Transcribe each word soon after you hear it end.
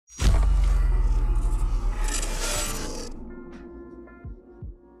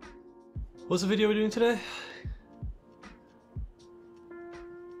What's the video we're doing today?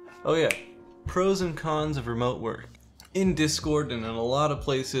 Oh yeah, pros and cons of remote work. In Discord and in a lot of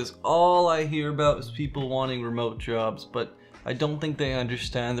places, all I hear about is people wanting remote jobs, but I don't think they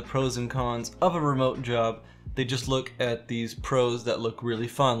understand the pros and cons of a remote job. They just look at these pros that look really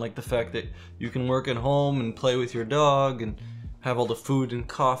fun, like the fact that you can work at home and play with your dog and have all the food and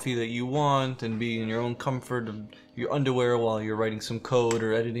coffee that you want and be in your own comfort of your underwear while you're writing some code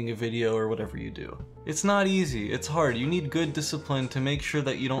or editing a video or whatever you do. It's not easy, it's hard. You need good discipline to make sure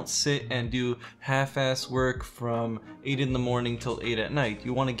that you don't sit and do half-ass work from 8 in the morning till 8 at night.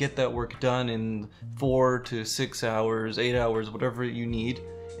 You want to get that work done in 4 to 6 hours, 8 hours, whatever you need,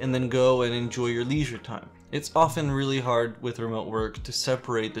 and then go and enjoy your leisure time. It's often really hard with remote work to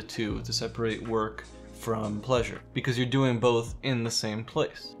separate the two, to separate work from pleasure, because you're doing both in the same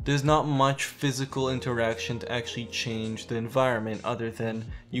place. There's not much physical interaction to actually change the environment other than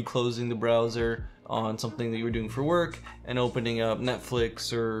you closing the browser on something that you were doing for work and opening up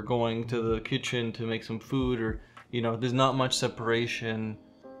Netflix or going to the kitchen to make some food, or there's not much separation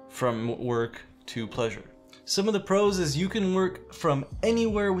from work to pleasure. Some of the pros is you can work from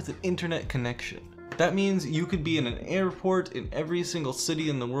anywhere with an internet connection. That means you could be in an airport in every single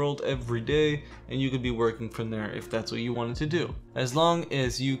city in the world every day, and you could be working from there if that's what you wanted to do. As long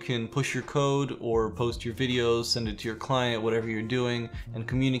as you can push your code or post your videos, send it to your client, whatever you're doing, and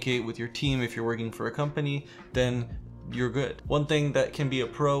communicate with your team if you're working for a company, then you're good. One thing that can be a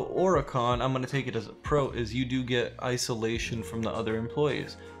pro or a con, I'm going to take it as a pro, is you do get isolation from the other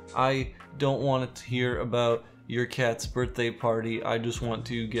employees. I don't want to hear about your cat's birthday party. I just want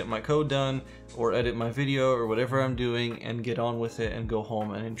to get my code done or edit my video or whatever I'm doing and get on with it and go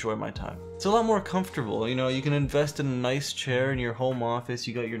home and enjoy my time. It's a lot more comfortable. You can invest in a nice chair in your home office.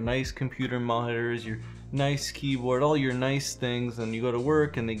 You got your nice computer monitors, your nice keyboard, all your nice things, and you go to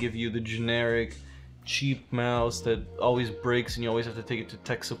work and they give you the generic cheap mouse that always breaks and you always have to take it to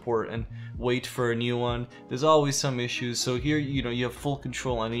tech support and wait for a new one. There's always some issues. So here you have full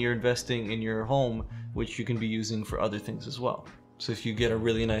control and you're investing in your home, which you can be using for other things as well. So if you get a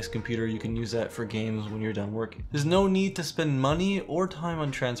really nice computer, you can use that for games when you're done working. There's no need to spend money or time on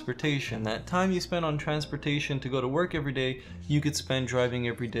transportation. That time you spend on transportation to go to work every day, you could spend driving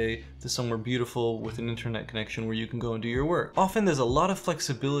every day to somewhere beautiful with an internet connection where you can go and do your work. Often there's a lot of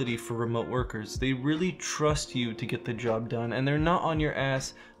flexibility for remote workers. They really trust you to get the job done, and they're not on your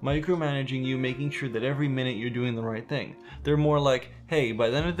ass micromanaging you, making sure that every minute you're doing the right thing. They're more like, hey, by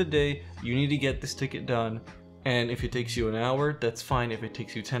the end of the day, you need to get this ticket done. And if it takes you an hour, that's fine. If it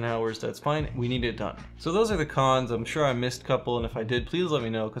takes you 10 hours, that's fine. We need it done. So those are the cons. I'm sure I missed a couple, and if I did, please let me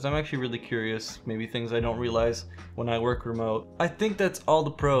know, because I'm actually really curious. Maybe things I don't realize when I work remote. I think that's all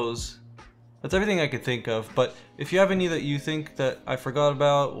the pros. That's everything I could think of, but if you have any that you think that I forgot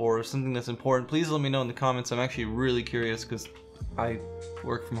about or something that's important, please let me know in the comments. I'm actually really curious because I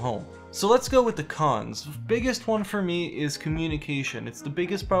work from home. So let's go with the cons. The biggest one for me is communication. It's the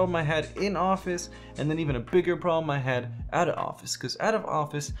biggest problem I had in office, and then even a bigger problem I had out of office. Because out of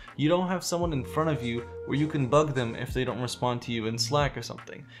office, you don't have someone in front of you where you can bug them if they don't respond to you in Slack or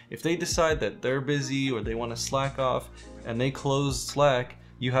something. If they decide that they're busy or they want to slack off and they close Slack,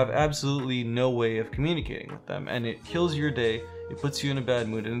 you have absolutely no way of communicating with them, and it kills your day, it puts you in a bad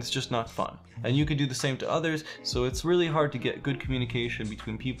mood, and it's just not fun. And you can do the same to others, so it's really hard to get good communication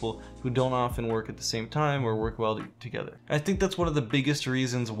between people who don't often work at the same time or work well together. I think that's one of the biggest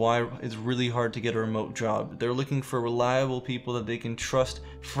reasons why it's really hard to get a remote job. They're looking for reliable people that they can trust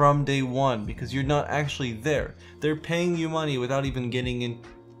from day one, because you're not actually there. They're paying you money without even getting in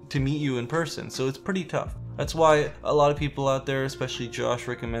to meet you in person, so it's pretty tough. That's why a lot of people out there, especially Josh,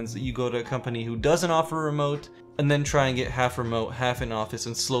 recommends that you go to a company who doesn't offer remote and then try and get half remote, half in office,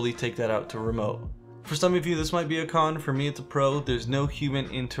 and slowly take that out to remote. For some of you this might be a con, for me it's a pro. There's no human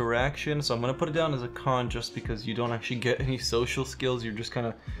interaction, so I'm going to put it down as a con just because you don't actually get any social skills. You're just kind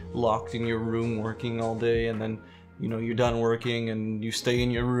of locked in your room working all day, and then you're done working and you stay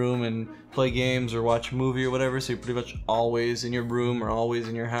in your room and play games or watch a movie or whatever, so you're pretty much always in your room or always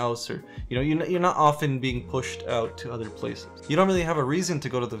in your house, or you're not often being pushed out to other places. You don't really have a reason to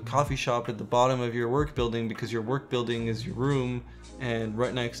go to the coffee shop at the bottom of your work building, because your work building is your room and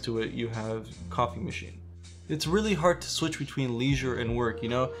right next to it you have a coffee machine. It's really hard to switch between leisure and work,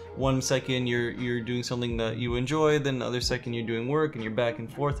 One second you're doing something that you enjoy, then the other second you're doing work, and you're back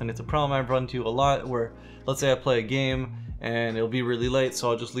and forth, and it's a problem I've run into a lot where, let's say I play a game and it'll be really late, so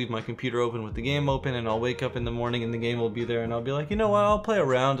I'll just leave my computer open with the game open, and I'll wake up in the morning and the game will be there, and I'll be like, you know what, I'll play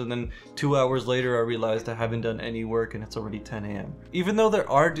around, and then 2 hours later I realized I haven't done any work and it's already 10 AM. Even though there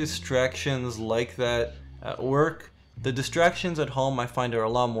are distractions like that at work, The distractions at home I find are a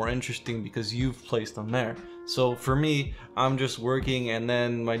lot more interesting because you've placed them there. So for me, I'm just working and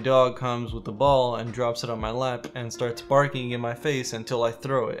then my dog comes with the ball and drops it on my lap and starts barking in my face until I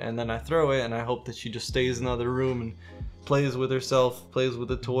throw it. And then I throw it and I hope that she just stays in the other room and plays with herself, plays with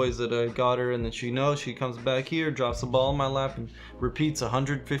the toys that I got her, and then she knows she comes back here, drops the ball in my lap and repeats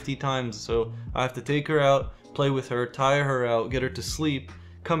 150 times. So I have to take her out, play with her, tire her out, get her to sleep,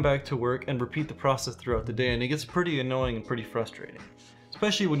 come back to work, and repeat the process throughout the day, and it gets pretty annoying and pretty frustrating.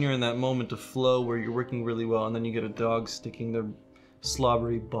 Especially when you're in that moment of flow where you're working really well and then you get a dog sticking their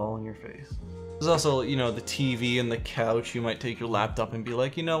slobbery ball in your face. There's also, you know, the TV and the couch. You might take your laptop and be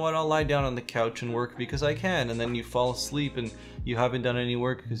like, you know what, I'll lie down on the couch and work because I can, and then you fall asleep and you haven't done any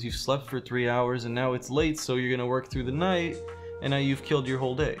work because you've slept for 3 hours and now it's late, so you're gonna work through the night and now you've killed your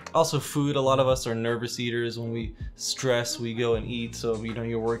whole day. Also food, a lot of us are nervous eaters. When we stress, we go and eat. So, you know,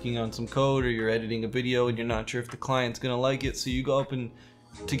 you're working on some code or you're editing a video and you're not sure if the client's gonna like it, so you go up and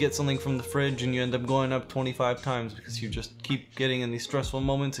to get something from the fridge and you end up going up 25 times because you just keep getting in these stressful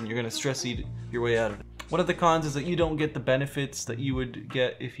moments and you're gonna stress eat your way out of it. One of the cons is that you don't get the benefits that you would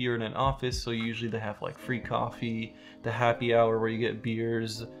get if you're in an office. So usually they have like free coffee, the happy hour where you get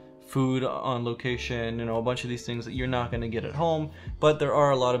beers, food on location, you know, a bunch of these things that you're not going to get at home. But there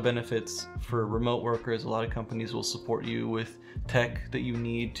are a lot of benefits for remote workers. A lot of companies will support you with tech that you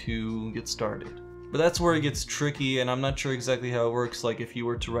need to get started. But that's where it gets tricky, and I'm not sure exactly how it works. Like if you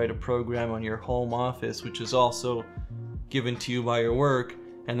were to write a program on your home office, which is also given to you by your work,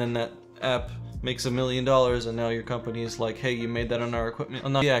 and then that app makes $1 million and now your company is like, hey, you made that on our equipment.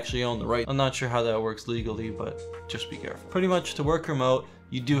 You actually own the right. I'm not sure how that works legally, but just be careful. Pretty much to work remote,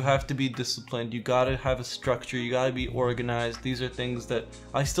 you do have to be disciplined. You gotta have a structure, you gotta be organized. These are things that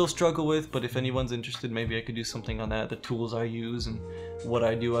I still struggle with, but if anyone's interested, maybe I could do something on that, the tools I use and what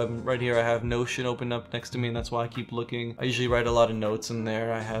I do. Right here I have Notion open up next to me, and that's why I keep looking. I usually write a lot of notes in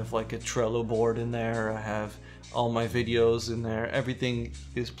there. I have like a Trello board in there. I have all my videos in there. Everything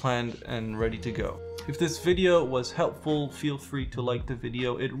is planned and ready to go. If this video was helpful, feel free to like the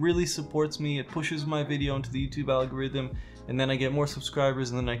video. It really supports me. It pushes my video into the YouTube algorithm, and then I get more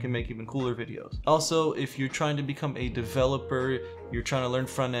subscribers, and then I can make even cooler videos. Also, if you're trying to become a developer, you're trying to learn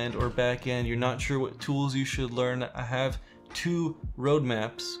front end or back end, you're not sure what tools you should learn, I have 2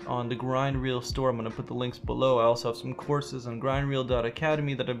 roadmaps on the grindreel store. I'm going to put the links below. I also have some courses on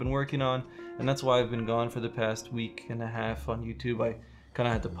grindreel.academy that I've been working on, and that's why I've been gone for the past week and a half on YouTube. I kind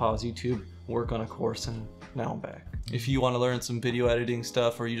of had to pause YouTube, work on a course, and now I'm back. If you want to learn some video editing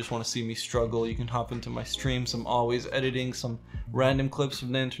stuff, or you just want to see me struggle, you can hop into my streams. I'm always editing some random clips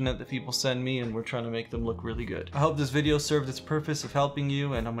from the internet that people send me, and we're trying to make them look really good. I hope this video served its purpose of helping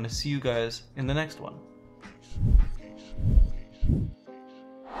you, and I'm going to see you guys in the next one.